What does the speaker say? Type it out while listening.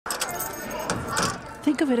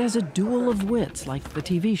Think of it as a duel of wits, like the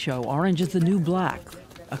TV show Orange is the New Black.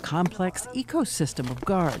 A complex ecosystem of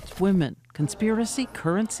guards, women, conspiracy,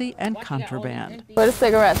 currency, and contraband. Where the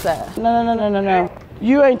cigarettes at? No.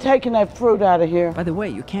 You ain't taking that fruit out of here. By the way,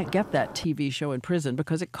 you can't get that TV show in prison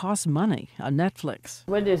because it costs money on Netflix.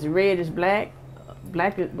 What is red is black?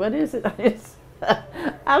 Black is, what is it?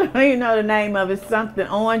 I don't even know the name of it. Something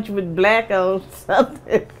orange with black or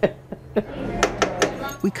something.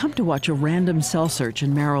 We come to watch a random cell search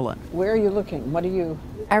in Maryland. Where are you looking? What are you?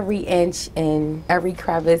 Every inch and every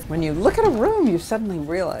crevice. When you look at a room, you suddenly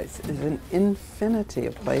realize there's an infinity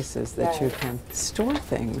of places that you can store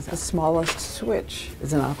things. The smallest switch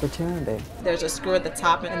is an opportunity. There's a screw at the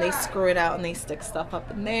top, and they screw it out and they stick stuff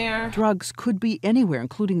up in there. Drugs could be anywhere,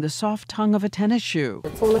 including the soft tongue of a tennis shoe.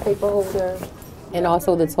 The toilet paper holder. And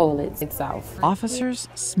also the toilet itself. Officers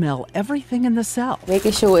smell everything in the cell.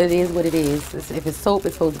 Making sure it is what it is. If it's soap,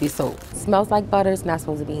 it's supposed to be soap. Smells like butter, it's not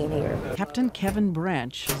supposed to be in here. Captain Kevin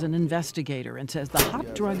Branch is an investigator and says the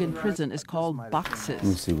hot drug in prison is called boxes. Let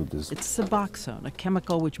me see what this is. It's Suboxone, a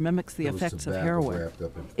chemical which mimics the effects of heroin.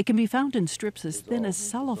 It can be found in strips as thin as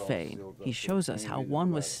cellophane. He shows us how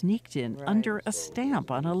one was sneaked in under a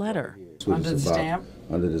stamp on a letter. Under the stamp?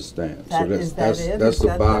 Under the stamp. That's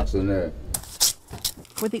the box in there.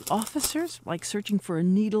 Were the officers like searching for a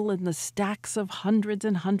needle in the stacks of hundreds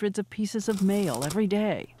and hundreds of pieces of mail every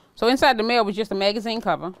day? So inside the mail was just a magazine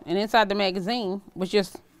cover, and inside the magazine was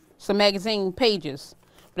just some magazine pages.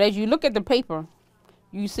 But as you look at the paper,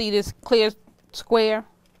 you see this clear square.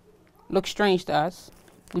 Looks strange to us.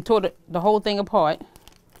 We tore the whole thing apart,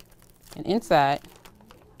 and inside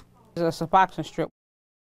is a Suboxone strip.